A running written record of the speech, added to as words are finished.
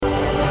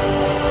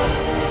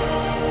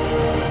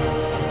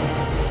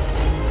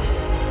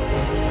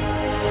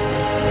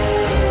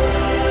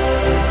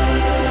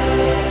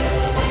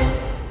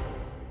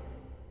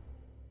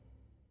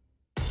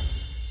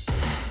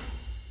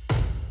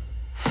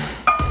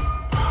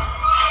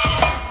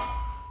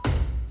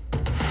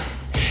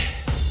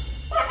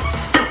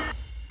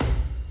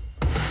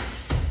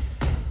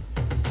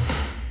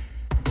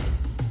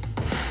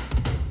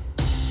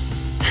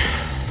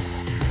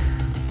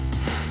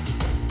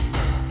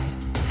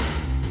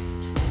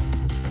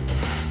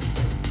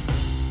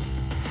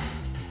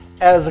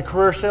As a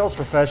career sales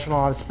professional,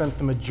 I've spent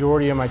the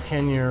majority of my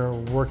tenure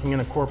working in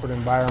a corporate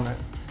environment.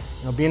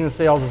 Being in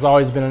sales has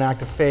always been an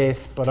act of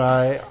faith, but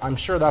I'm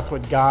sure that's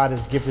what God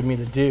has gifted me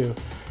to do.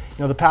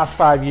 The past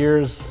 5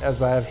 years,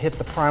 as I've hit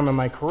the prime of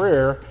my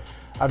career,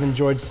 I've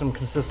enjoyed some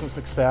consistent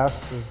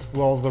success as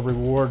well as the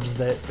rewards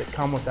that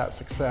come with that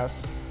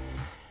success.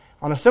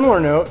 On a similar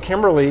note,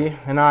 Kimberly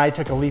and I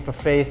took a leap of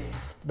faith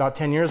about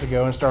 10 years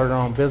ago and started our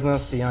own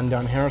business, the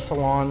Undone Hair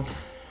Salon.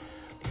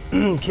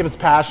 Kim's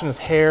passion is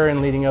hair and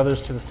leading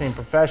others to the same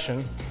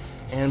profession.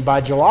 And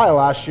by July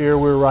last year,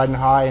 we were riding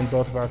high in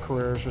both of our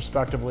careers,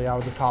 respectively. I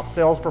was a top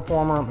sales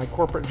performer at my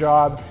corporate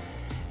job,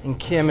 and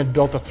Kim had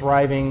built a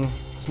thriving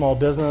small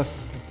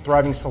business,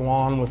 thriving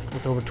salon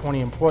with over 20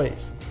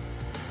 employees.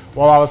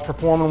 While I was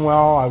performing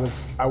well,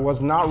 I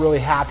was not really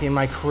happy in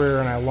my career,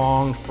 and I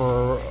longed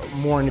for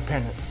more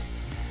independence.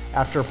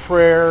 After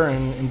prayer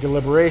and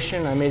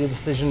deliberation, I made a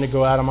decision to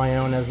go out on my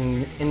own as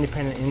an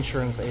independent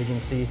insurance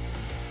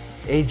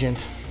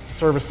agent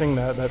servicing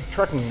the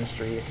trucking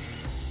industry.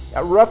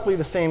 At roughly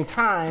the same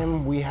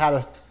time, we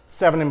had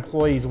 7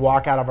 employees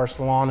walk out of our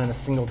salon in a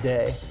single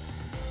day.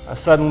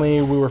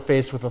 Suddenly, we were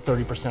faced with a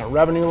 30%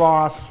 revenue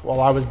loss while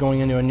I was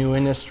going into a new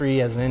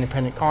industry as an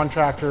independent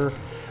contractor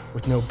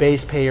with no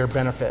base pay or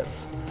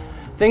benefits.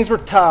 Things were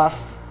tough,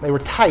 they were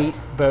tight,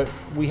 but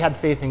we had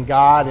faith in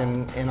God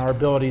and our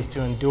abilities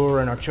to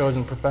endure in our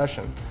chosen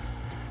profession.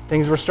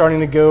 Things were starting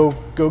to go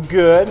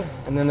good,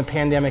 and then the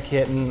pandemic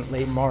hit in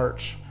late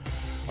March.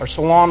 Our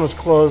salon was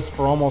closed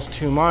for almost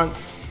 2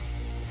 months.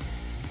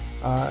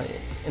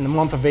 In the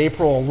month of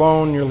April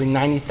alone, nearly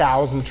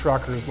 90,000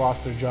 truckers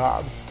lost their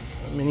jobs.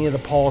 Many of the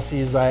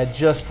policies I had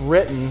just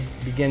written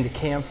began to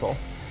cancel.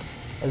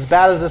 As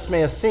bad as this may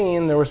have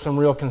seemed, there were some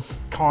real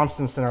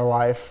constants in our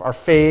life: our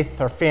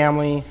faith, our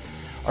family,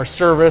 our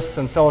service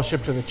and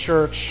fellowship to the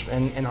church,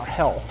 and our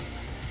health.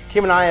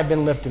 Kim and I have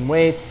been lifting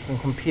weights and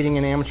competing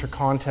in amateur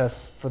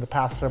contests for the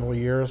past several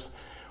years.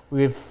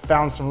 We've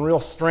found some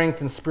real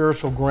strength and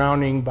spiritual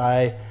grounding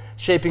by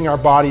shaping our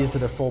bodies to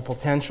their full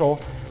potential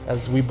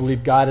as we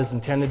believe God has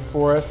intended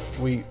for us.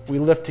 We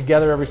lift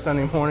together every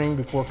Sunday morning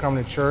before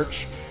coming to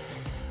church.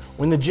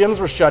 When the gyms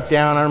were shut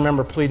down, I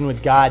remember pleading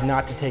with God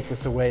not to take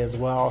this away as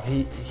well.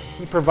 He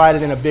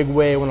provided in a big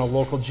way when a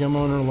local gym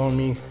owner loaned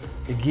me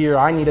the gear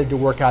I needed to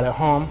work out at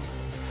home.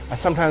 I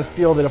sometimes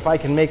feel that if I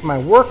can make my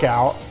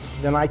workout,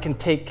 then I can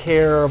take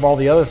care of all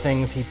the other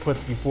things He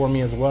puts before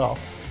me as well.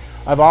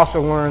 I've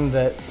also learned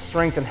that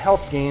strength and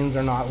health gains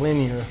are not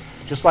linear.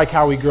 Just like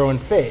how we grow in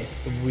faith,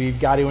 we've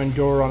got to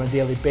endure on a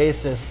daily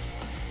basis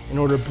in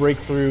order to break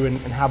through and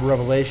have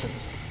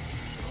revelations.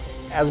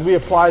 As we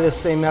apply this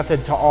same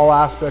method to all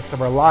aspects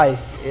of our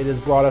life, it has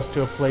brought us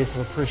to a place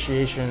of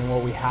appreciation in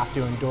what we have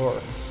to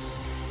endure.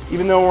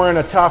 Even though we're in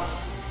a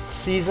tough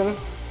season,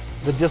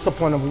 the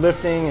discipline of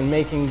lifting and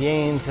making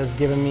gains has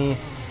given me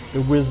the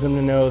wisdom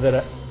to know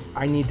that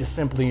I need to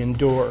simply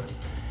endure.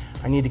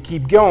 I need to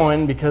keep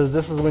going because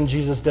this is when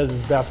Jesus does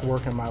His best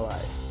work in my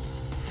life.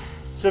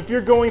 So if you're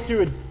going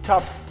through a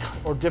tough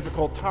or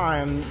difficult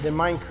time, then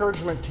my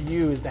encouragement to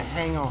you is to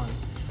hang on,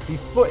 be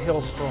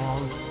foothill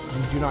strong,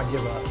 and do not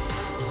give up.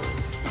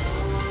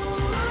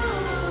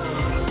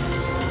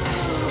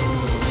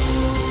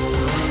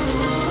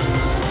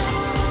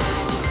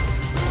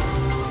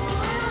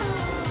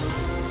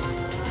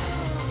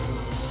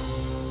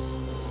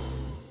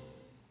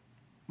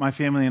 My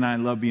family and I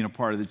love being a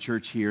part of the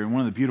church here, and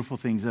one of the beautiful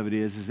things of it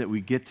is that we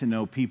get to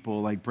know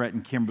people like Brett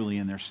and Kimberly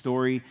and their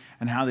story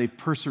and how they've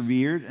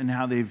persevered and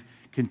how they've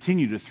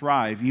continued to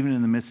thrive even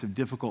in the midst of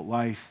difficult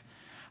life.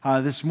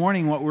 This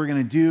morning, what we're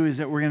going to do is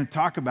that we're going to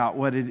talk about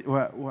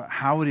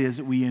how it is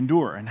that we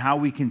endure and how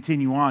we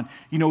continue on.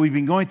 We've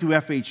been going through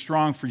FH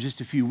Strong for just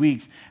a few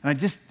weeks,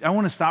 and I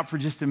want to stop for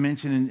just a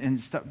mention and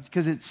stop,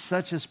 because it's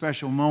such a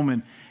special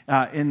moment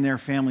in their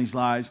families'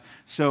 lives.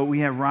 So we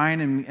have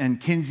Ryan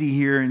and Kinsey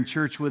here in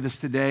church with us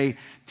today,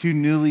 2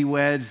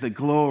 newlyweds. The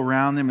glow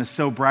around them is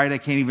so bright I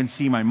can't even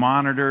see my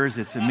monitors.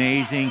 It's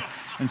amazing.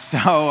 And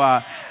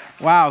so,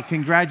 wow,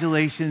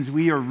 congratulations.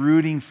 We are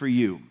rooting for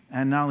you.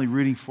 And not only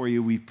rooting for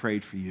you, we've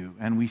prayed for you,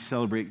 and we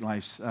celebrate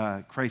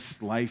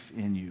Christ's life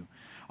in you.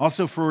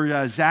 Also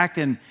for Zach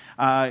and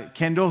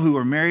Kendall, who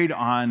are married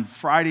on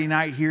Friday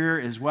night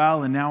here as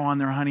well, and now on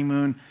their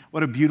honeymoon.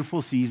 What a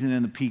beautiful season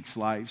in the Peaks'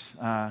 lives.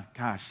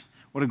 Gosh,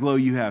 what a glow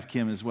you have,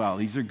 Kim, as well.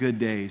 These are good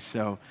days.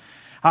 So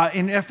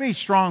in FH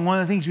Strong,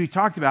 one of the things we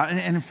talked about,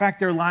 and in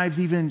fact their lives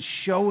even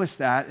show us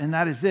that, and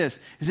that is this,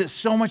 is that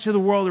so much of the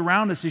world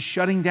around us is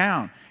shutting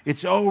down.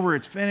 It's over,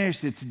 it's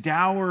finished, it's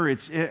dour,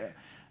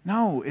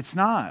 No, it's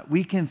not.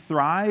 We can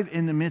thrive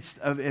in the midst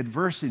of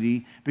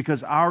adversity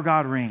because our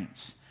God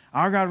reigns.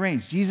 Our God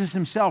reigns. Jesus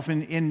Himself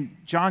in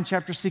John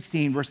chapter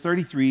 16, verse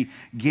 33,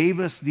 gave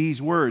us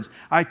these words.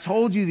 I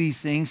told you these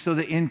things so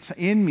that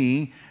in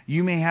me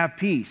you may have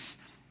peace.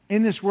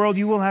 In this world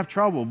you will have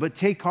trouble, but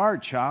take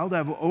heart, child.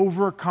 I've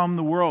overcome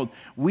the world.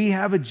 We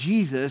have a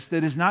Jesus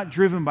that is not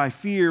driven by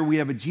fear. We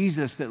have a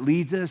Jesus that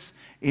leads us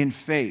in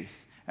faith.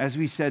 As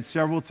we said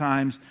several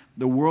times,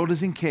 the world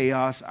is in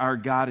chaos. Our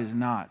God is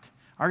not.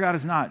 Our God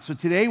is not. So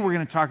today we're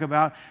going to talk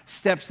about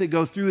steps that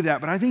go through that.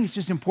 But I think it's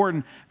just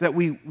important that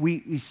we,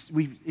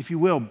 if you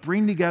will,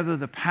 bring together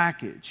the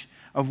package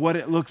of what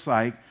it looks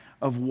like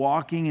of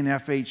walking in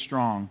F8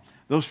 Strong.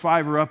 Those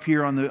 5 are up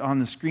here on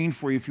the screen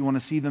for you if you want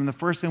to see them. The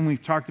first thing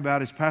we've talked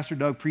about is Pastor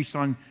Doug preached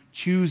on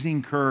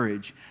choosing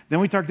courage. Then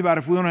we talked about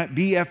if we want to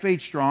be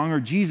F8 Strong or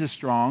Jesus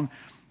Strong,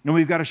 then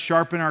we've got to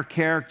sharpen our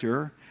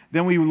character.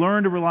 Then we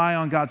learn to rely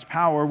on God's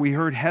power. We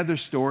heard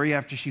Heather's story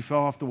after she fell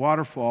off the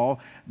waterfall.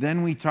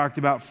 Then we talked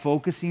about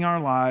focusing our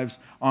lives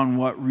on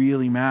what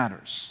really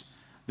matters.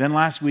 Then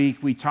last week,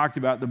 we talked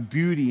about the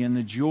beauty and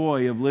the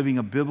joy of living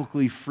a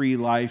biblically free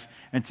life.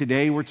 And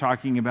today we're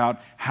talking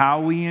about how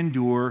we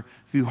endure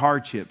through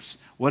hardships.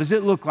 What does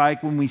it look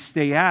like when we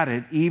stay at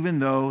it, even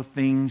though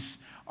things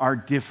are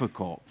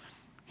difficult?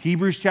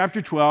 Hebrews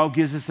chapter 12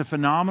 gives us a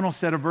phenomenal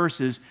set of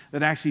verses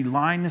that actually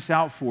line this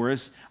out for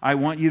us. I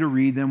want you to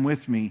read them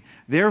with me.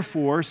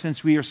 Therefore,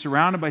 since we are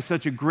surrounded by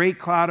such a great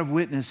cloud of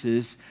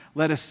witnesses,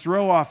 let us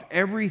throw off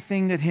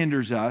everything that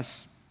hinders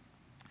us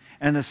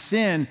and the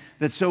sin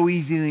that so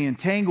easily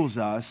entangles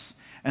us,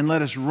 and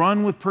let us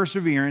run with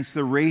perseverance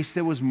the race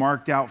that was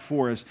marked out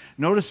for us.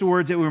 Notice the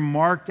words that were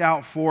marked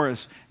out for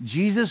us.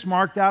 Jesus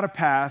marked out a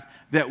path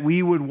that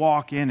we would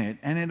walk in it,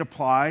 and it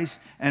applies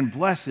and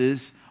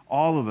blesses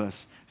all of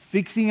us.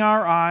 Fixing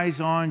our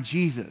eyes on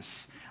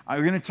Jesus.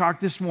 We're going to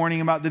talk this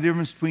morning about the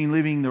difference between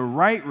living the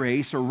right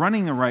race or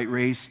running the right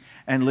race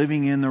and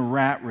living in the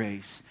rat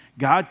race.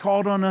 God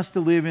called on us to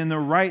live in the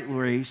right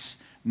race,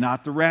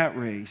 not the rat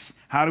race.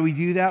 How do we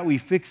do that? We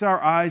fix our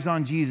eyes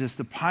on Jesus,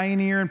 the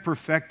pioneer and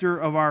perfecter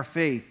of our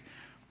faith.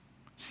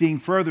 Seeing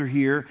further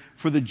here,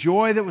 for the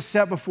joy that was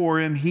set before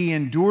him, he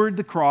endured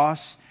the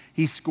cross,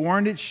 he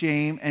scorned its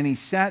shame, and he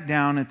sat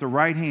down at the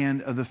right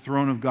hand of the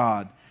throne of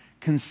God.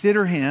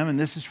 Consider him, and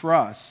this is for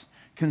us,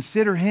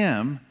 consider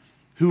him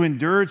who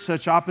endured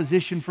such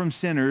opposition from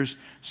sinners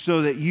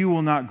so that you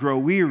will not grow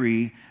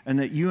weary and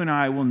that you and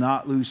I will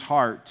not lose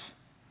heart.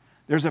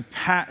 There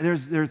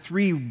are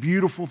 3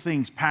 beautiful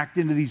things packed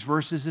into these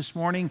verses this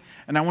morning,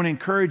 and I want to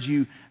encourage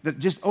you that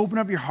just open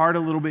up your heart a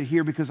little bit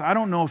here, because I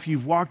don't know if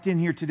you've walked in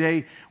here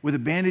today with a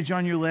bandage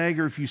on your leg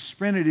or if you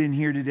sprinted in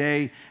here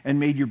today and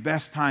made your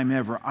best time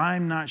ever.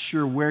 I'm not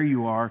sure where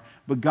you are,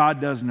 but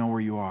God does know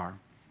where you are.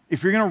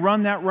 If you're going to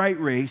run that right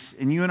race,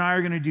 and you and I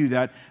are going to do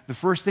that, the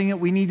first thing that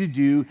we need to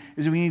do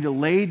is we need to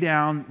lay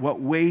down what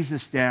weighs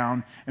us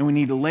down, and we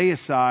need to lay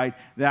aside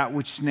that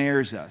which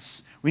snares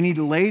us. We need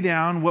to lay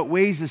down what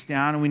weighs us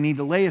down, and we need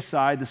to lay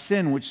aside the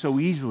sin which so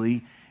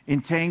easily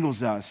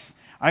entangles us.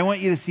 I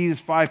want you to see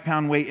this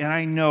 5-pound weight, and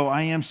I know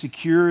I am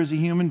secure as a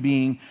human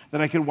being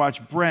that I could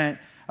watch Brett,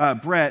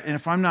 and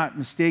if I'm not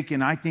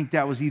mistaken, I think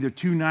that was either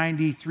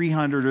 290,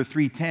 300, or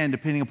 310,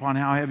 depending upon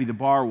how heavy the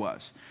bar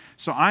was.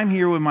 So I'm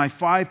here with my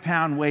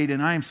 5-pound weight,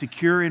 and I am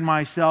secure in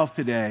myself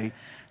today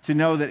to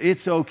know that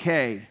it's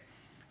okay.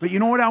 But you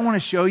know what I want to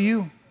show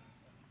you?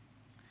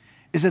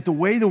 Is that the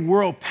way the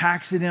world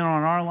packs it in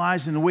on our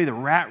lives and the way the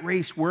rat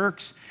race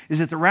works is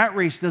that the rat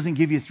race doesn't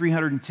give you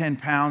 310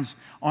 pounds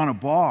on a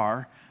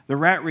bar. The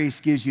rat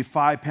race gives you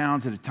 5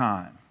 pounds at a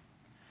time.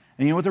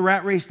 And you know what the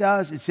rat race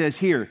does? It says,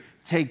 here,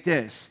 take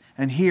this,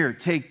 and here,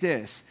 take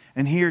this,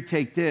 and here,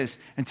 take this,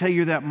 until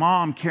you're that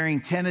mom carrying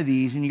 10 of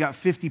these and you got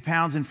 50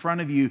 pounds in front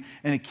of you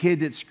and a kid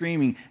that's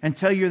screaming,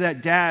 until you're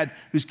that dad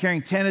who's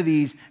carrying 10 of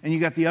these and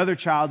you got the other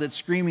child that's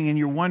screaming, and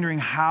you're wondering,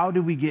 how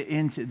do we get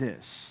into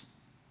this?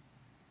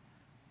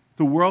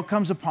 The world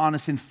comes upon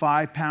us in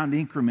 5-pound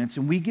increments,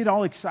 and we get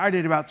all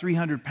excited about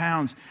 300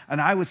 pounds.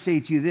 And I would say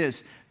to you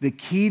this, the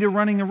key to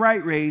running the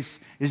right race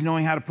is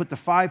knowing how to put the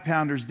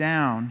 5-pounders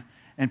down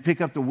and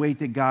pick up the weight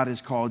that God has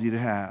called you to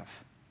have.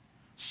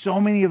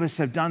 So many of us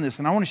have done this,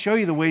 and I want to show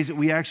you the ways that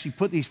we actually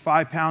put these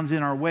 5 pounds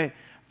in our way,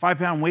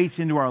 5-pound weights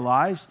into our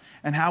lives,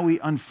 and how we,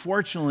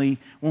 unfortunately,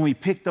 when we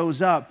pick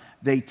those up,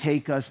 they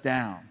take us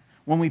down.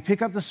 When we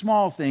pick up the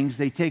small things,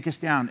 they take us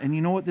down. And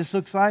you know what this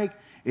looks like?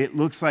 It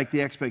looks like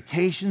the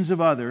expectations of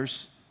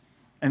others,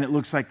 and it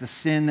looks like the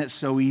sin that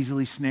so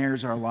easily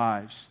snares our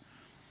lives.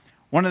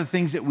 One of the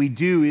things that we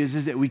do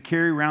is that we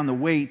carry around the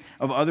weight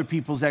of other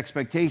people's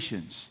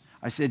expectations.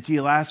 I said to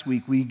you last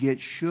week, we get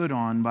should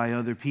on by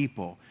other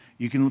people.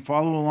 You can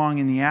follow along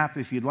in the app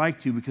if you'd like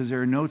to, because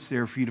there are notes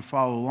there for you to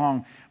follow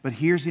along. But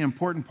here's the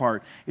important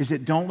part, is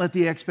that don't let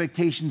the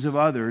expectations of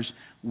others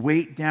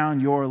weight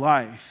down your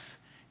life.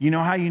 You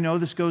know how you know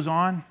this goes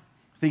on?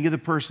 Think of the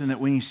person that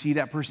when you see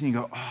that person, you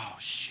go, oh,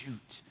 shoot.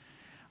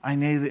 I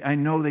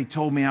know they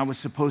told me I was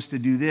supposed to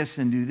do this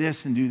and do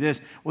this and do this.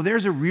 Well,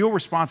 there's a real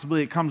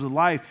responsibility that comes with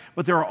life,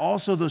 but there are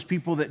also those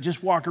people that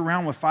just walk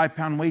around with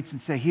 5-pound weights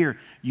and say, here,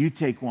 you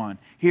take one.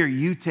 Here,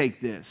 you take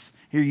this.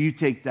 Here, you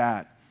take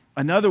that.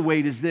 Another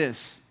weight is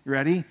this. You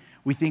ready?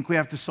 We think we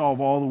have to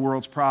solve all the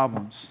world's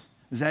problems.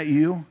 Is that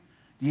you?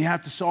 Do you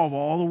have to solve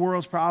all the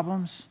world's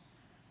problems?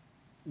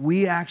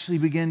 We actually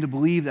begin to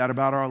believe that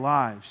about our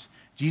lives.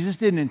 Jesus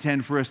didn't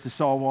intend for us to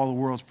solve all the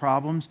world's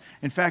problems.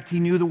 In fact, he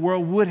knew the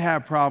world would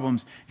have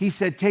problems. He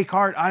said, take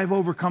heart, I've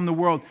overcome the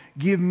world.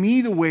 Give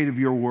me the weight of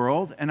your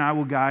world, and I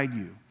will guide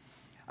you.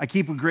 I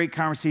keep a great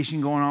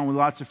conversation going on with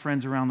lots of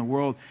friends around the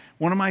world.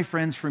 One of my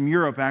friends from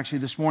Europe actually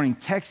this morning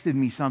texted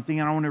me something,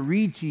 and I want to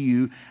read to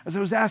you as I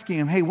was asking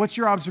him, hey, what's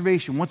your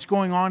observation? What's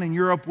going on in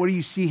Europe? What do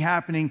you see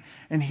happening?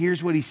 And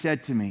here's what he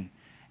said to me.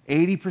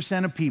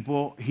 80% of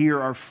people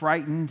here are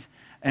frightened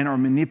and are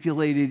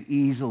manipulated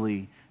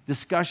easily.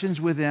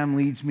 Discussions with them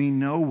leads me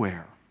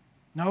nowhere.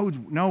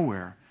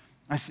 Nowhere.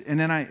 And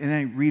then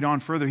I read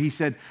on further. He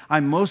said,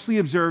 I'm mostly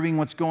observing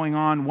what's going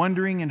on,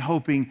 wondering and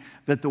hoping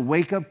that the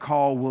wake-up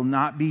call will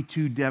not be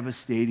too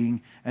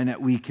devastating and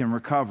that we can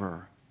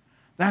recover.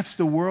 That's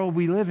the world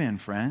we live in,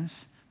 friends.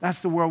 That's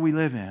the world we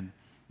live in.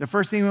 The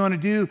first thing we want to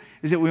do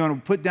is that we want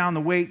to put down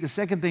the weight. The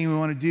second thing we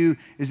want to do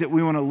is that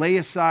we want to lay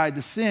aside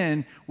the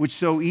sin which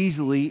so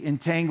easily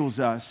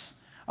entangles us.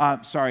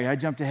 Sorry, I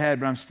jumped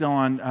ahead, but I'm still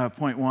on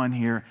point 1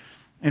 here.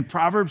 In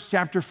Proverbs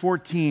chapter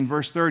 14,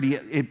 verse 30,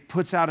 it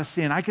puts out a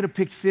sin. I could have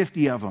picked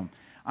 50 of them.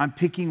 I'm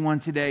picking one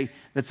today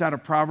that's out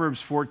of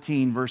Proverbs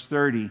 14, verse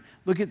 30.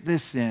 Look at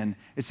this sin.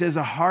 It says,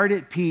 a heart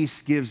at peace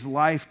gives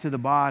life to the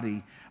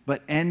body,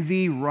 but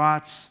envy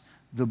rots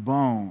the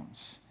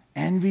bones.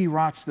 Envy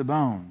rots the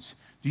bones.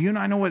 Do you and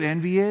I know what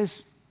envy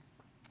is?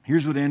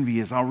 Here's what envy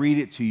is. I'll read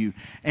it to you.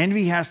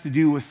 Envy has to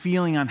do with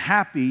feeling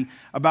unhappy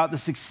about the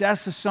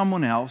success of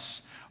someone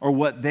else or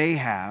what they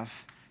have,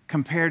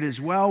 compared as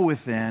well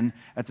within,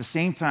 at the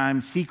same time,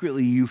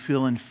 secretly you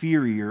feel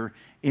inferior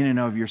in and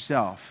of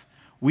yourself.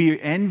 We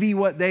envy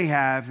what they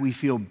have. We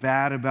feel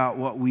bad about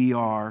what we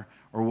are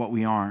or what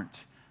we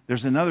aren't.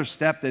 There's another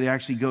step that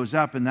actually goes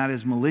up, and that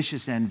is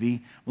malicious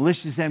envy.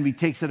 Malicious envy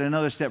takes it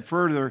another step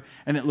further,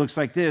 and it looks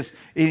like this.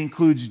 It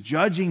includes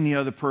judging the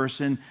other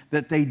person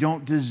that they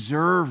don't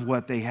deserve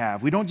what they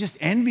have. We don't just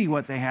envy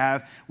what they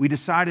have. We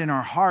decide in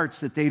our hearts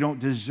that they don't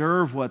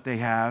deserve what they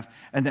have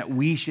and that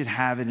we should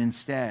have it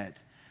instead.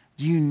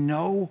 Do you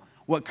know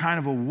what kind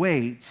of a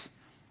weight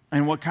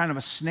and what kind of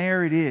a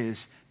snare it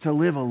is to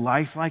live a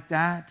life like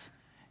that?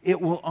 It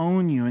will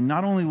own you. And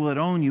not only will it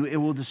own you, it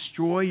will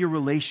destroy your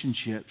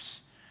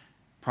relationships.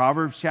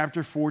 Proverbs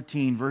chapter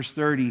 14, verse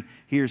 30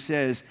 here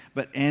says,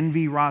 but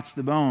envy rots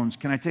the bones.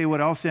 Can I tell you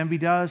what else envy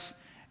does?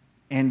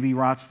 Envy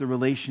rots the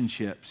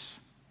relationships.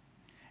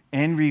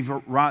 Envy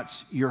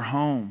rots your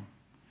home.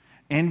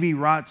 Envy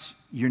rots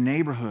your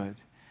neighborhood.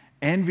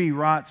 Envy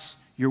rots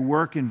your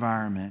work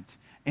environment.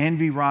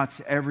 Envy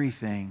rots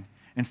everything.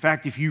 In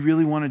fact, if you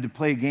really wanted to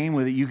play a game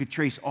with it, you could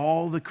trace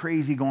all the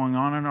crazy going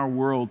on in our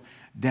world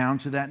down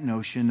to that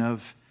notion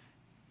of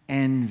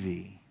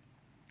envy.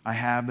 I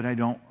have, but I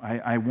don't.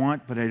 I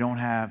want, but I don't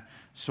have,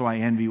 so I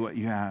envy what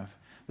you have.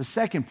 The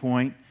second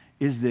point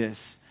is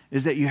this,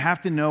 is that you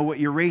have to know what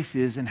your race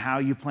is and how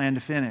you plan to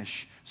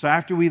finish. So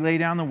after we lay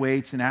down the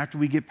weights and after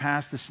we get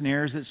past the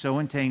snares that so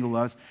entangle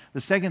us,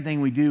 the second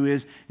thing we do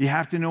is you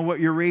have to know what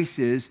your race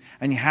is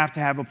and you have to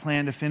have a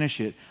plan to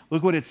finish it.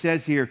 Look what it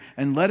says here.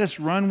 And let us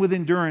run with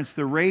endurance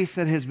the race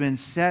that has been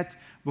set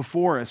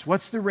before us.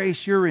 What's the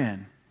race you're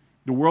in?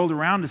 The world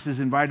around us has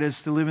invited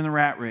us to live in the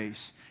rat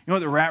race. You know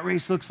what the rat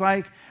race looks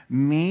like?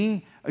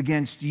 Me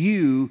against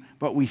you,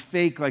 but we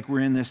fake like we're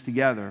in this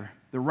together.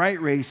 The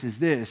right race is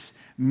this: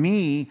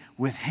 me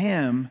with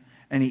him,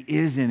 and he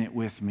is in it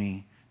with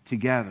me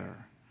together.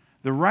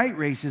 The right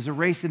race is a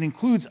race that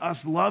includes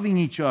us loving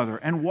each other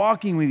and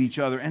walking with each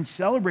other and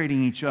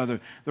celebrating each other.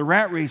 The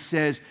rat race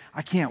says,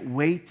 I can't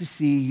wait to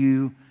see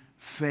you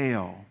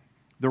fail.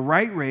 The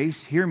right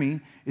race, hear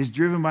me, is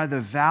driven by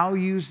the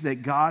values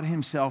that God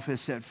himself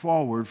has set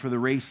forward for the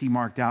race he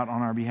marked out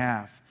on our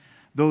behalf.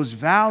 Those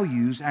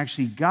values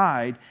actually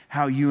guide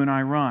how you and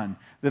I run.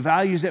 The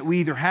values that we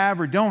either have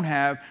or don't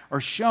have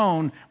are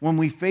shown when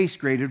we face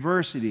great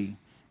adversity.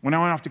 When I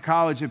went off to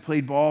college, I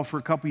played ball for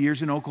a couple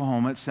years in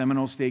Oklahoma at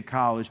Seminole State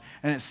College.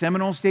 And at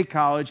Seminole State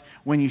College,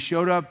 when you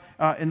showed up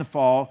in the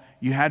fall,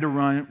 you had to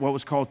run what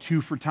was called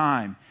 2 for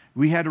time.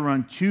 We had to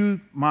run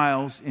 2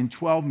 miles in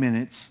 12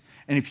 minutes.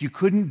 And if you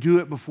couldn't do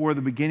it before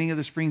the beginning of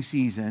the spring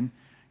season,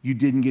 you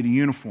didn't get a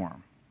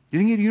uniform. You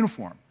didn't get a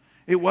uniform.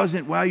 It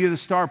wasn't, well, you're the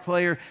star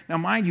player. Now,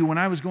 mind you, when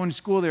I was going to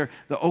school there,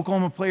 the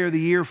Oklahoma Player of the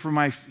Year for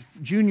my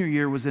junior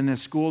year was in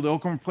this school. The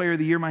Oklahoma Player of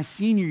the Year my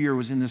senior year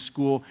was in this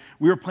school.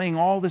 We were playing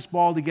all this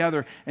ball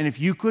together, and if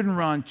you couldn't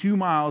run 2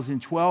 miles in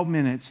 12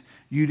 minutes,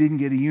 you didn't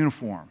get a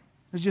uniform.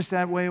 It's just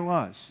that way it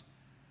was.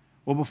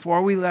 Well,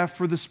 before we left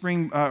for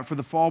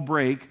the fall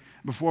break,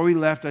 before we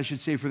left, I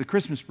should say, for the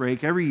Christmas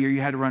break, every year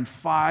you had to run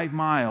 5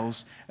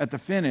 miles at the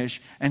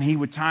finish, and he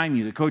would time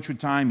you. The coach would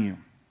time you.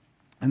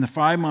 And the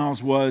 5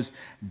 miles was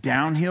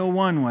downhill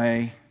one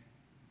way,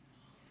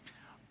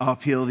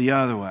 uphill the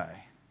other way.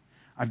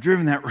 I've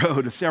driven that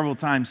road several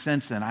times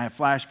since then. I have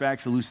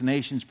flashbacks,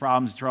 hallucinations,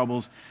 problems,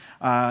 troubles.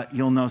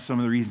 You'll know some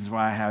of the reasons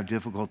why I have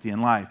difficulty in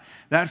life.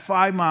 That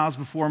 5 miles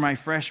before my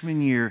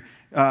freshman year,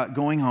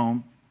 going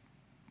home,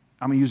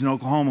 I'm going to use an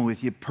Oklahoma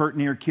with you, pert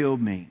near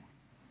killed me.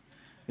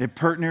 It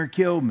pert near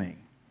killed me.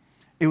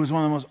 It was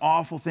one of the most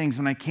awful things.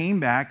 When I came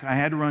back, I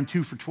had to run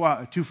 2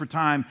 for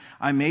time.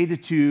 I made the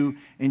 2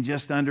 in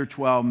just under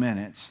 12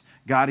 minutes.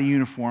 Got a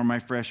uniform my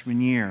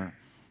freshman year.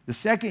 The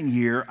second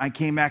year, I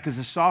came back as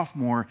a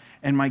sophomore,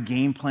 and my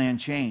game plan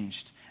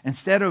changed.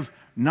 Instead of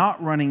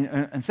running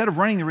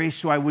the race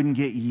so I wouldn't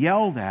get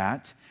yelled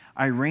at,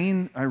 I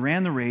ran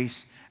the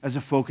race as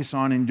a focus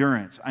on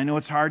endurance. I know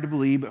it's hard to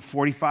believe, but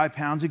 45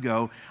 pounds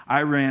ago,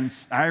 I ran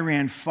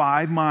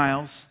 5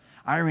 miles.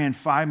 I ran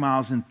 5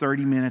 miles in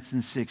 30 minutes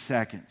and 6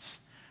 seconds.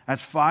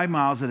 That's 5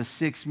 miles at a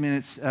 6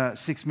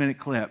 minute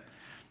clip.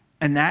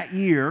 And that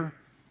year,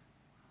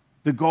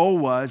 the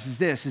goal is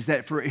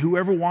that for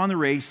whoever won the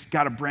race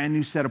got a brand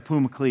new set of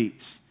Puma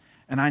cleats.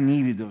 And I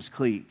needed those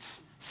cleats.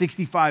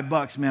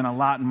 $65 meant a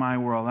lot in my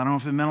world. I don't know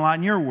if it meant a lot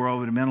in your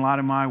world, but it meant a lot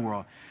in my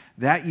world.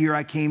 That year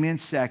I came in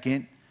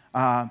second,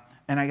 and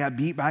I got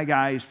beat by a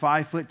guy who's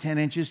 5 foot 10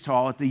 inches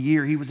tall. At the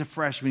year, he was a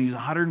freshman. He was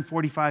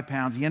 145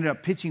 pounds. He ended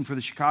up pitching for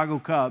the Chicago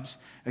Cubs,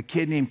 a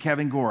kid named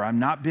Kevin Gore. I'm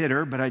not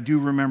bitter, but I do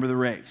remember the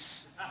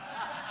race.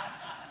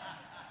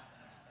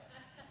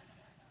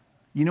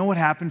 You know what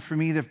happened for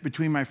me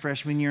between my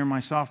freshman year and my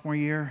sophomore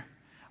year?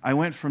 I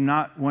went from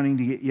not wanting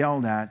to get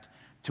yelled at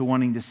to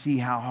wanting to see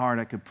how hard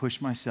I could push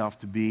myself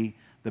to be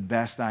the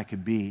best I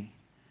could be.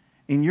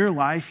 In your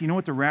life, you know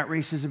what the rat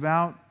race is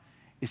about?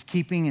 It's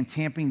keeping and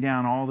tamping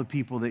down all the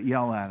people that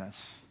yell at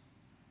us.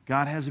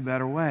 God has a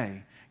better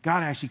way.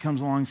 God actually comes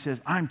along and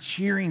says, I'm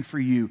cheering for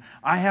you.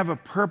 I have a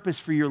purpose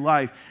for your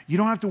life. You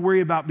don't have to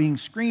worry about being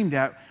screamed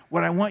at.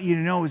 What I want you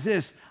to know is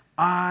this: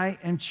 I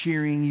am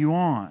cheering you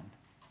on.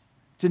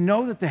 To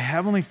know that the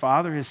Heavenly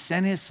Father has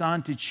sent His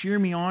Son to cheer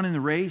me on in the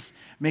race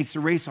makes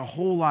the race a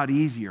whole lot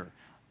easier.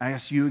 I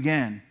ask you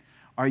again,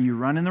 are you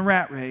running the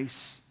rat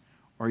race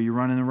or are you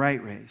running the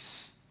right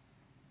race?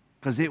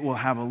 Because it will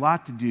have a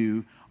lot to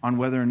do on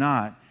whether or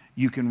not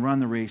you can run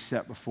the race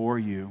set before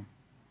you.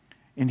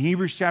 In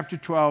Hebrews chapter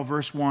 12,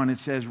 verse 1, it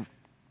says,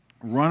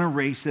 run a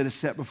race that is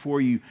set before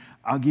you.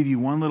 I'll give you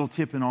one little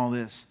tip in all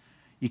this.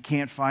 You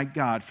can't fight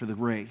God for the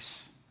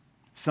race.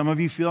 Some of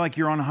you feel like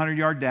you're on a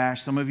 100-yard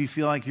dash. Some of you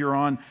feel like you're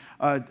on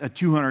a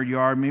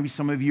 200-yard. Maybe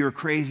some of you are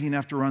crazy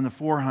enough to run the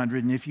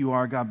 400, and if you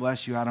are, God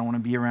bless you. I don't want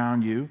to be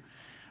around you.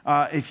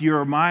 If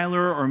you're a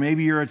miler, or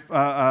maybe you're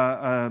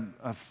a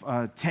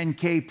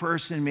 10K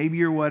person, maybe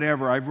you're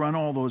whatever. I've run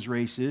all those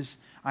races.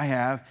 I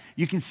have.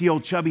 You can see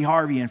old Chubby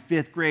Harvey in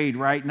 5th grade,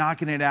 right?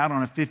 Knocking it out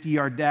on a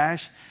 50-yard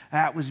dash.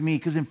 That was me.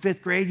 Because in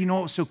 5th grade, you know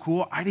what was so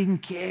cool? I didn't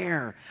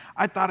care.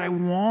 I thought I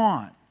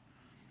won.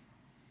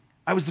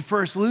 I was the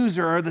first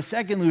loser, or the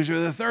second loser, or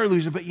the third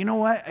loser. But you know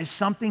what? As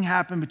something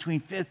happened between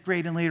 5th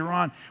grade and later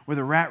on where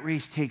the rat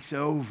race takes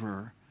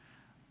over,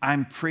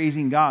 I'm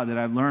praising God that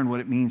I've learned what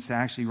it means to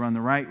actually run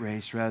the right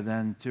race rather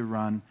than to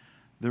run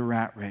the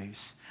rat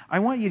race. I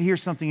want you to hear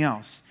something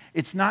else.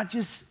 It's not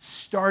just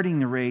starting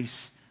the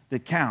race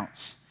that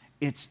counts.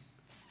 It's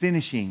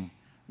finishing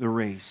the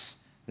race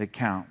that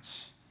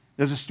counts.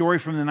 There's a story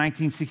from the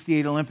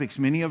 1968 Olympics.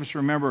 Many of us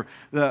remember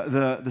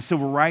the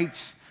civil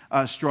rights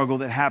struggle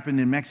that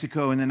happened in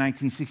Mexico in the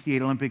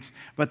 1968 Olympics.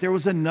 But there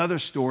was another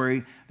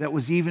story that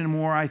was even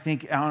more, I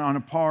think, on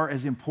a par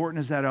as important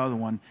as that other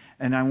one.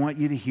 And I want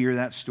you to hear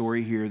that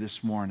story here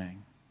this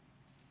morning.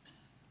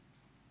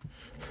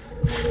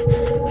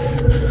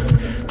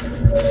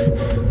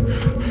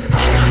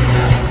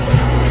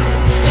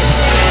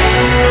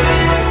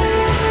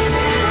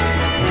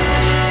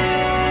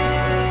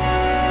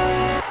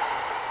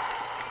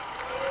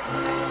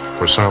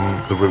 For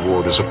some, the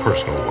reward is a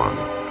personal one.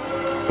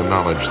 The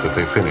knowledge that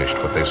they finished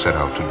what they set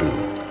out to do.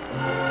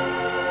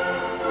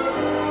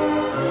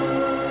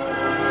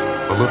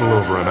 A little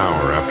over an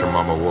hour after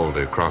Mama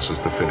Wolde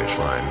crosses the finish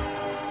line,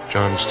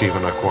 John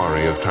Stephen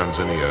Akwari of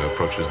Tanzania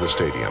approaches the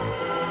stadium,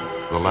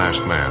 the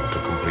last man to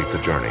complete the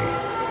journey.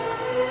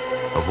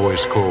 A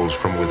voice calls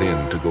from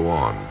within to go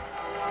on,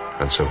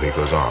 and so he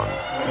goes on.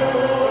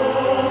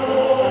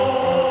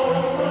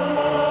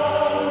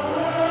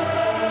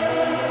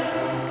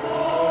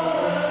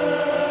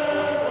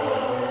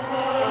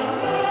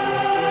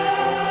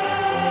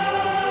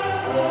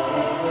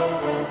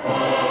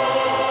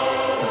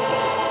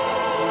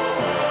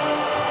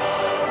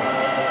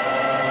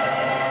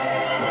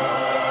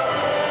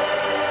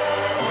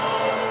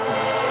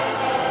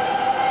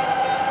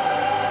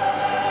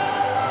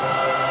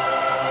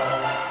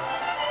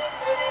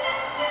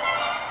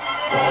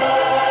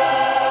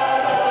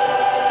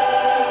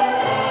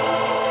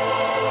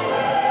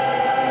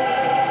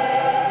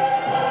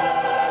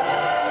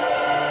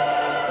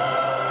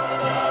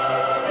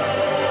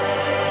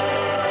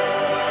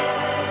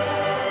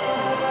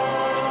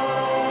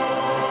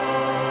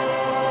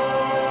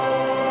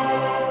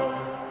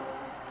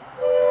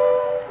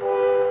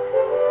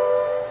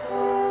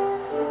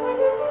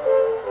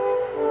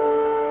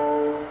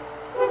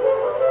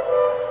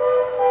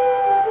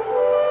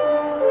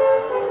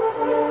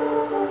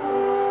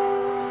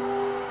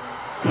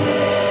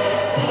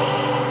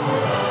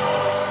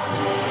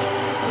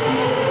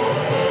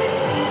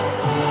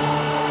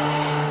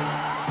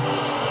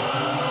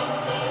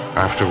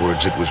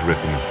 Afterwards it was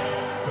written,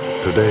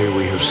 "Today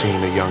we have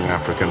seen a young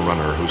African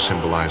runner who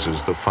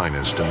symbolizes the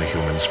finest in the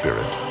human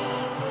spirit.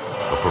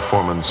 A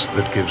performance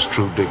that gives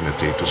true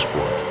dignity to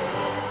sport.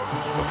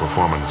 A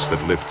performance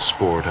that lifts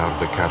sport out of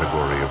the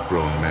category of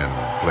grown men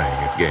playing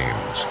at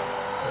games.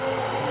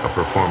 A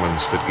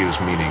performance that gives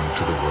meaning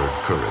to the word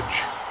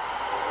courage.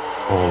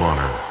 All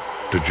honor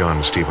to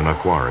John Stephen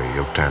Akhwari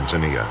of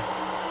Tanzania.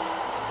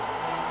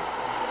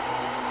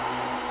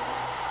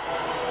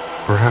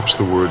 Perhaps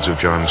the words of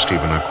John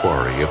Stephen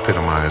Akhwari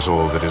epitomize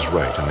all that is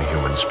right in the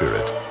human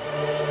spirit.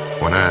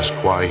 When asked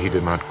why he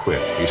did not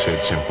quit, he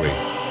said simply,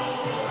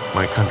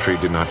 "My country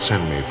did not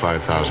send me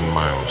 5,000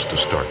 miles to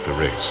start the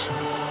race.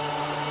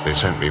 They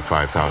sent me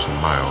 5,000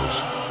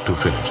 miles to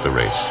finish the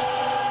race."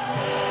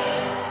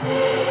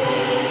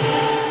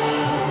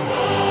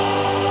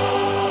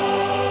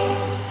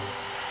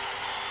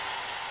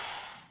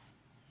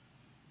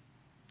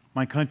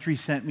 My country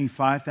sent me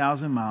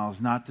 5,000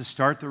 miles, not to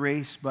start the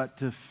race, but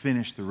to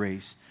finish the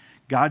race.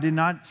 God did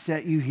not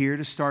set you here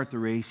to start the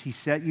race. He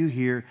set you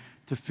here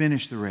to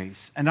finish the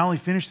race. And not only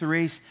finish the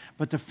race,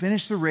 but to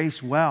finish the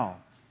race well.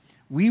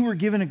 We were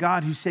given a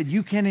God who said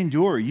you can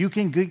endure, you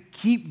can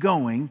keep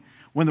going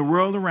when the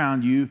world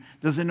around you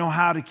doesn't know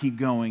how to keep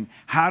going.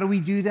 How do we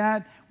do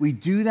that? We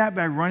do that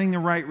by running the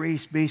right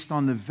race based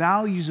on the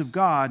values of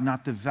God,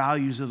 not the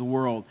values of the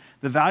world.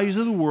 The values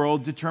of the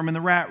world determine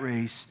the rat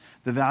race.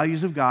 The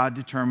values of God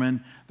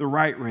determine the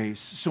right race.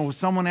 So if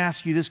someone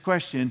asks you this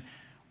question,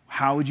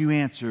 how would you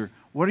answer?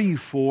 What are you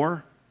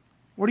for?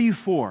 What are you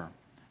for?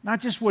 Not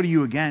just what are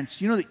you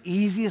against. You know the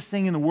easiest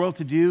thing in the world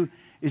to do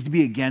is to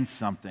be against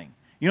something.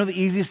 You know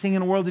the easiest thing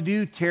in the world to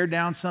do? Tear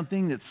down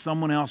something that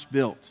someone else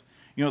built.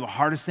 You know the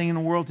hardest thing in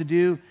the world to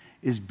do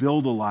is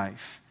build a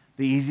life.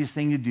 The easiest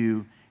thing to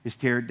do is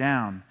tear it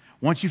down.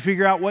 Once you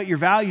figure out what your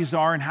values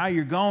are and how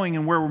you're going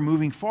and where we're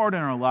moving forward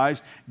in our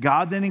lives,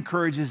 God then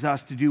encourages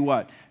us to do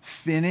what?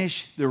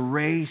 Finish the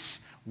race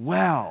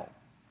well.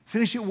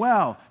 Finish it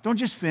well. Don't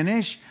just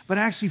finish, but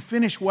actually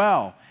finish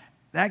well.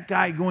 That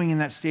guy going in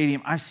that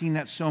stadium, I've seen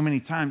that so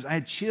many times. I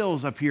had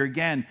chills up here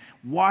again,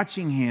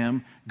 watching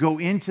him go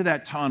into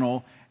that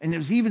tunnel. And it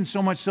was even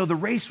so much so the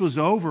race was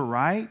over,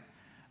 right?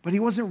 But he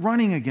wasn't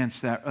running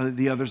against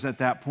the others at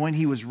that point.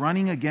 He was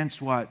running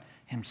against what?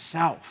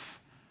 Himself.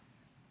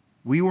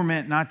 We were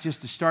meant not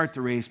just to start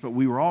the race, but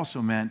we were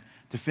also meant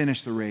to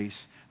finish the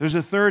race. There's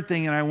a third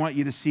thing that I want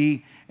you to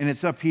see, and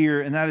it's up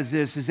here, and that is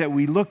this, is that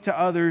we look to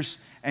others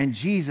and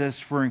Jesus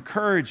for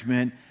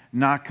encouragement,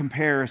 not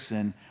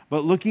comparison.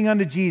 But looking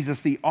unto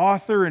Jesus, the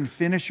author and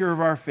finisher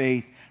of our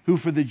faith, who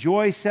for the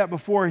joy set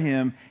before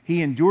him,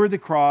 he endured the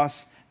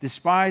cross,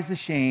 despised the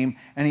shame,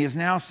 and he is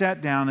now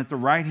sat down at the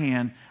right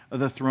hand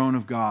of the throne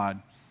of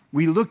God.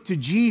 We look to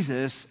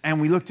Jesus and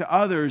we look to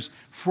others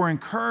for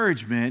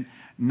encouragement,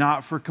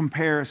 not for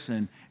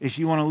comparison. If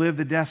you want to live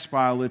the death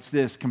spiral, it's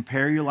this: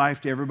 compare your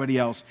life to everybody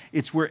else.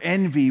 It's where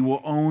envy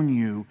will own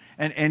you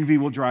and envy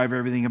will drive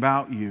everything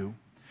about you.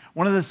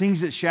 One of the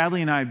things that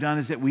Shadley and I have done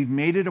is that we've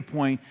made it a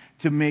point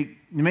to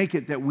make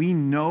it that we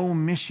know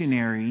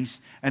missionaries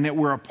and that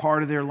we're a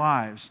part of their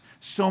lives.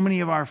 So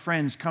many of our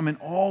friends come in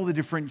all the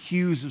different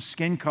hues of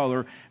skin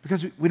color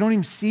because we don't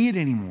even see it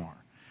anymore.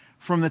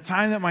 From the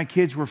time that my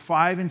kids were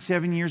 5 and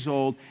 7 years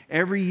old,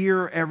 every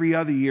year or every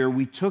other year,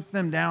 we took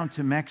them down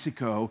to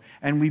Mexico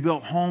and we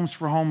built homes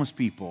for homeless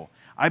people.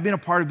 I've been a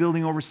part of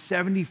building over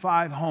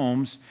 75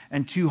 homes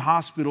and 2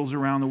 hospitals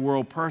around the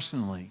world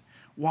personally.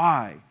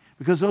 Why?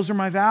 Because those are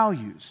my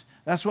values.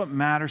 That's what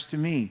matters to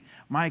me.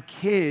 My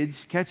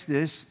kids, catch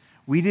this,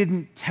 we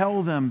didn't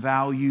tell them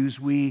values,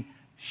 we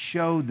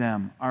showed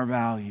them our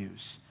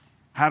values.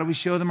 How do we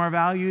show them our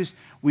values?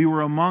 We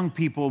were among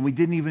people and we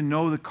didn't even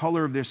know the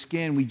color of their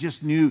skin. We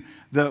just knew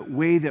the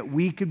way that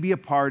we could be a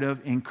part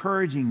of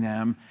encouraging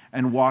them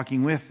and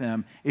walking with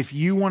them. If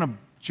you want to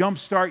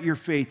jumpstart your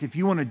faith, if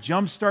you want to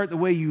jumpstart the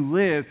way you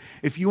live,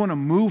 if you want to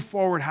move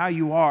forward how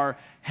you are,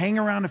 hang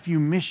around a few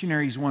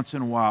missionaries once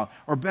in a while.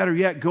 Or better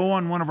yet, go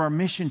on one of our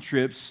mission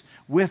trips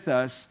with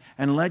us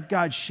and let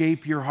God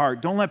shape your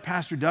heart. Don't let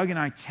Pastor Doug and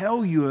I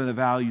tell you the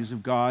values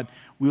of God.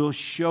 We'll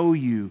show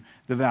you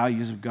the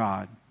values of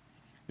God.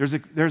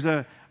 There's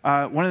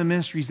one of the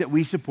ministries that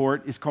we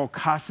support is called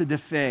Casa de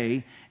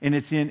Fe, and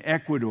it's in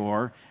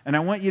Ecuador. And I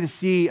want you to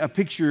see a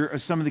picture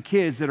of some of the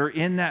kids that are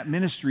in that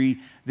ministry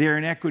there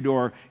in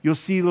Ecuador. You'll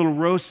see little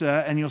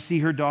Rosa, and you'll see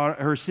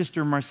her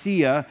sister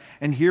Marcia.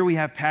 And here we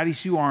have Patty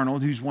Sue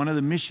Arnold, who's one of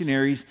the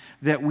missionaries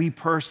that we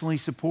personally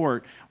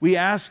support. We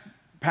asked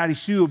Patty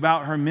Sue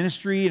about her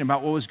ministry and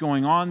about what was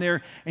going on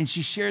there, and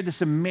she shared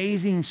this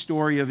amazing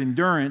story of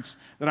endurance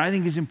that I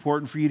think is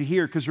important for you to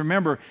hear. Because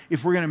remember,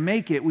 if we're going to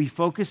make it, we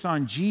focus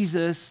on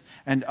Jesus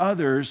and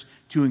others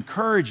to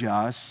encourage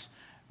us,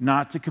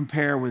 not to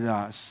compare with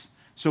us.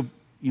 So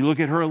you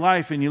look at her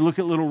life and you look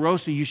at little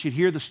Rosa, you should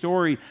hear the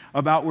story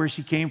about where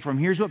she came from.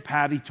 Here's what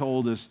Patty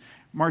told us.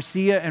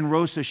 Marcia and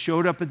Rosa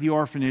showed up at the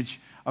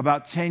orphanage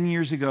about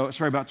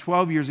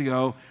 12 years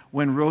ago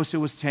when Rosa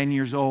was 10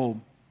 years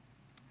old.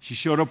 She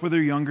showed up with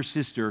her younger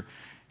sister.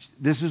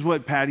 This is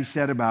what Patty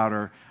said about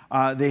her.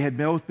 They had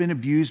both been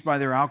abused by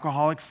their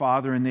alcoholic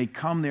father, and they'd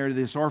come there to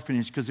this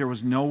orphanage because there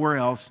was nowhere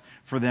else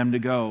for them to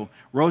go.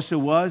 Rosa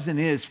was and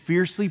is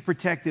fiercely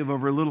protective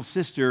of her little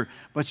sister,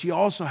 but she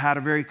also had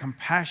a very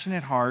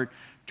compassionate heart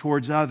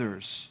towards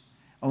others.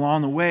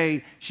 Along the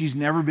way, she's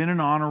never been an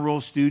honor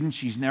roll student.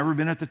 She's never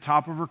been at the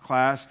top of her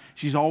class.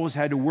 She's always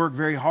had to work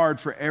very hard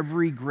for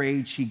every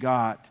grade she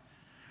got.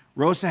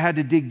 Rosa had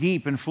to dig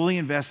deep and fully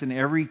invest in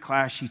every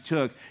class she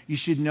took. You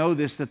should know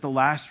this, that the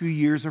last few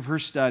years of her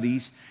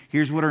studies,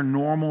 here's what her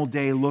normal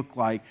day looked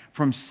like.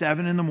 From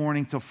 7 in the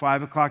morning till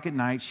 5 o'clock at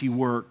night, she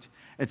worked.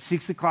 At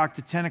 6 o'clock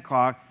to 10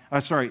 o'clock,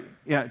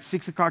 at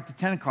 6 o'clock to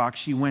 10 o'clock,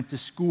 she went to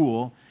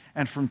school.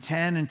 And from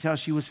 10 until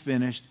she was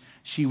finished,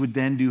 she would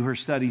then do her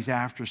studies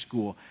after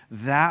school.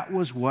 That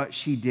was what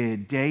she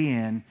did day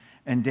in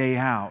and day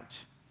out.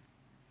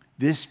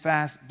 This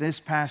past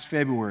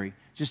February,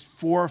 just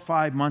 4 or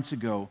 5 months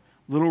ago,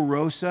 little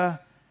Rosa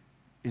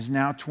is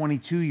now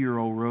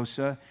 22-year-old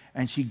Rosa,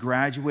 and she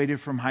graduated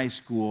from high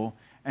school,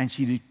 and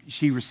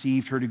she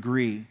received her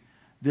degree.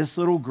 This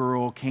little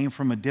girl came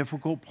from a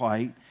difficult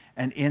plight,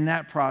 and in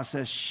that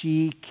process,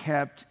 she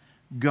kept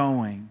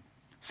going.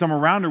 Some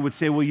around her would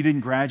say, well, you didn't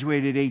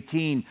graduate at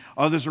 18.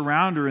 Others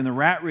around her in the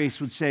rat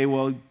race would say,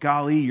 well,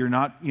 golly, you're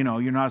not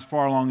as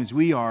far along as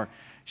we are.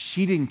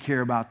 She didn't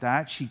care about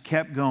that. She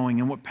kept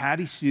going. And what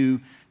Patty Sue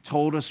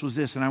told us was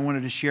this, and I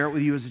wanted to share it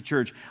with you as a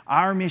church.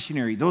 Our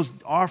missionary, those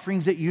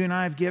offerings that you and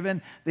I have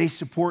given, they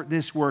support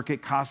this work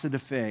at Casa de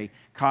Fe,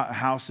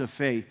 House of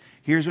Faith.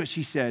 Here's what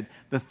she said.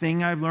 The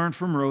thing I've learned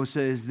from Rosa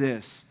is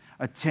this.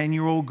 A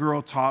 10-year-old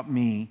girl taught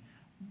me,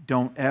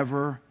 don't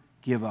ever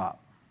give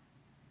up.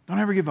 Don't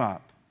ever give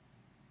up.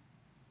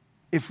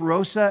 If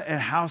Rosa at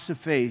House of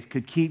Faith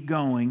could keep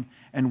going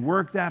and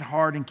work that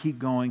hard and keep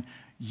going,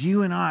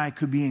 you and I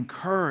could be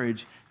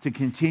encouraged to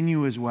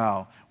continue as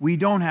well. We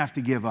don't have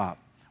to give up.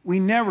 We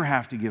never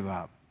have to give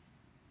up.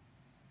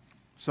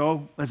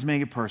 So let's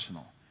make it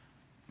personal.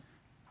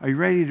 Are you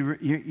ready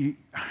to,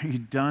 are you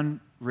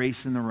done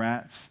racing the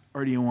rats,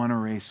 or do you want to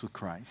race with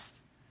Christ?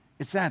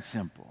 It's that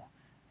simple.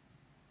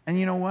 And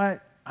you know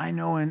what? I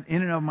know in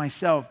and of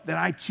myself that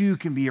I too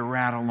can be a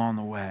rat along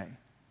the way.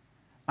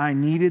 I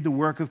needed the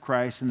work of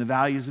Christ and the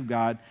values of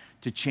God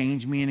to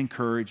change me and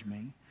encourage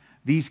me.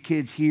 These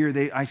kids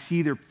here, I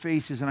see their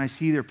faces and I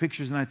see their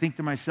pictures and I think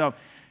to myself,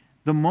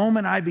 the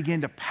moment I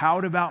begin to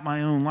pout about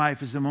my own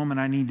life is the moment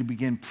I need to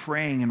begin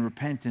praying in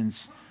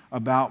repentance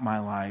about my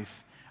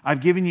life.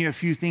 I've given you a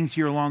few things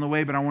here along the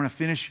way, but I want to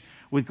finish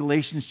with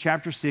Galatians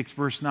chapter 6,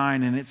 verse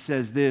 9, and it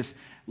says this,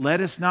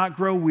 let us not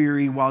grow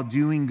weary while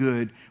doing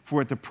good,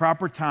 for at the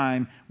proper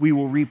time we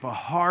will reap a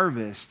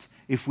harvest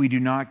if we do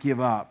not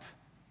give up.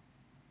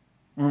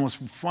 One of the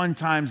most fun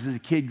times as a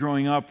kid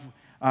growing up,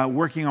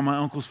 working on my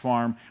uncle's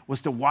farm,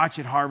 was to watch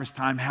at harvest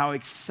time how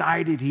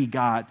excited he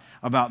got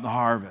about the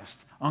harvest.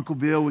 Uncle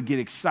Bill would get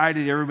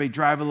excited, everybody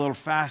drive a little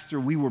faster,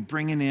 we were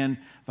bringing in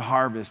the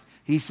harvest.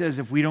 He says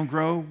if we don't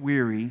grow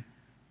weary,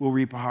 we'll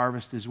reap a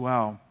harvest as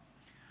well.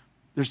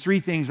 There's 3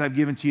 things I've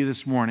given to you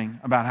this morning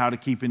about how to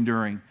keep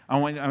enduring.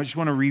 I just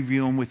want to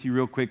review them with you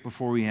real quick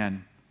before we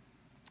end.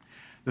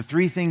 The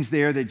 3 things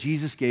there that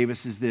Jesus gave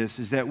us is this,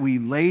 is that we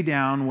lay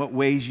down what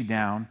weighs you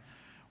down.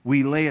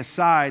 We lay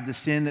aside the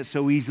sin that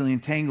so easily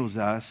entangles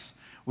us.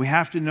 We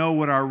have to know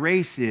what our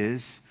race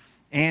is,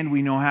 and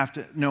we have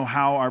to know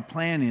how our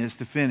plan is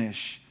to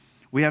finish.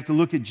 We have to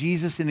look at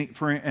Jesus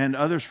and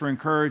others for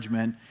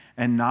encouragement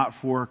and not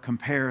for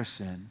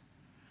comparison.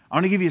 I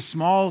want to give you a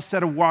small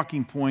set of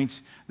walking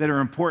points that are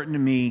important to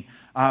me.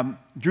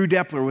 Drew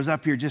Deppler was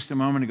up here just a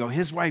moment ago.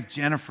 His wife,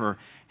 Jennifer,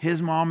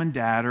 his mom and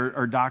dad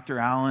are Dr.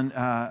 Alan,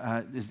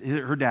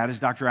 her dad is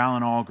Dr.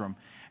 Alan Algram.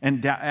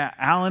 And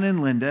Alan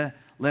and Linda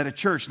led a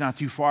church not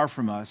too far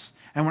from us.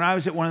 And when I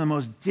was at one of the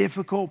most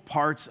difficult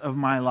parts of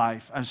my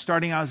life, I was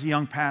starting out as a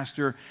young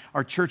pastor,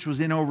 our church was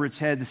in over its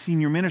head, the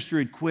senior minister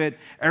had quit,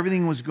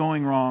 everything was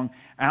going wrong.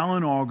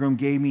 Alan Algram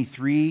gave me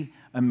 4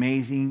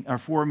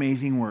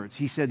 amazing words.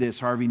 He said this,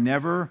 Harvey,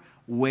 never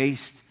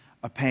waste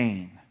a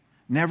pain.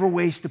 Never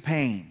waste a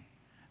pain.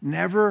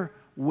 Never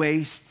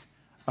waste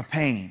a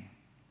pain.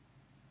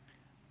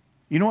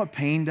 You know what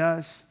pain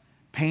does?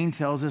 Pain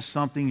tells us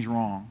something's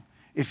wrong.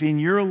 If in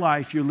your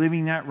life you're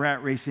living that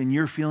rat race and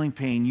you're feeling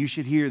pain, you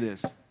should hear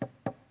this.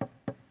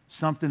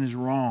 Something is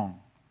wrong.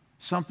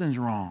 Something's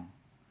wrong.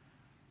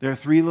 There are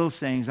 3 little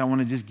sayings I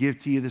want to just give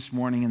to you this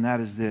morning, and that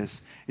is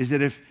this, is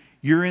that if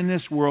you're in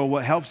this world,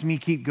 what helps me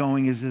keep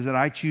going is that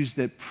I choose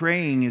that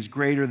praying is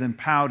greater than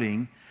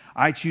pouting.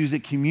 I choose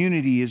that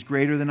community is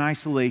greater than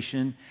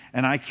isolation,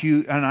 and I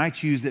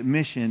choose that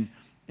mission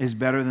is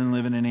better than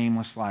living an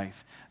aimless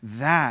life.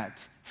 That,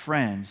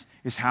 friends,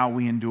 is how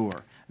we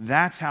endure.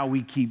 That's how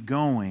we keep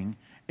going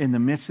in the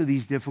midst of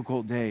these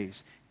difficult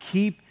days.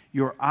 Keep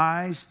your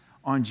eyes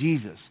on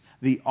Jesus,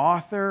 the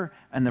author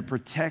and the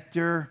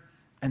protector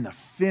and the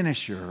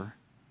finisher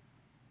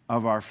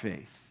of our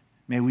faith.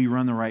 May we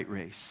run the right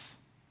race.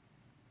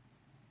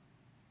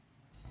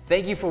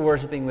 Thank you for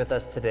worshiping with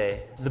us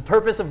today. The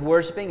purpose of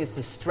worshiping is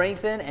to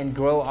strengthen and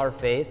grow our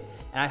faith,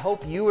 and I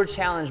hope you were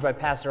challenged by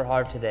Pastor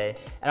Harv today,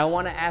 and I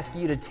want to ask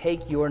you to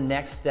take your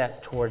next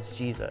step towards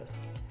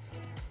Jesus.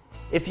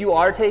 If you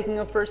are taking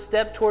a first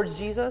step towards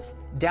Jesus,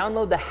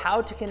 download the How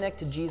to Connect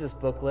to Jesus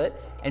booklet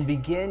and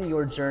begin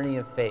your journey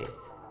of faith.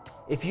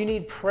 If you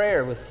need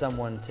prayer with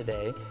someone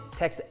today,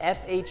 text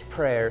FH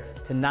Prayer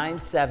to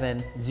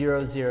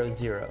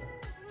 97000.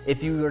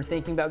 If you are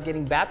thinking about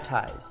getting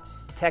baptized,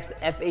 text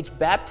FH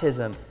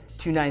Baptism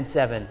to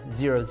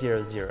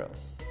 97000.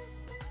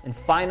 And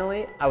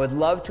finally, I would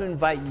love to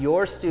invite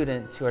your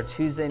student to our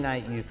Tuesday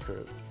night youth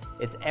group.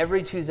 It's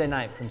every Tuesday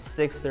night from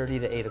 6:30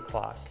 to 8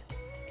 o'clock.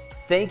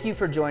 Thank you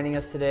for joining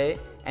us today,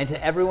 and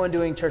to everyone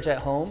doing church at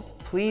home,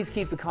 please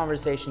keep the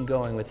conversation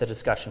going with the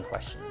discussion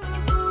questions.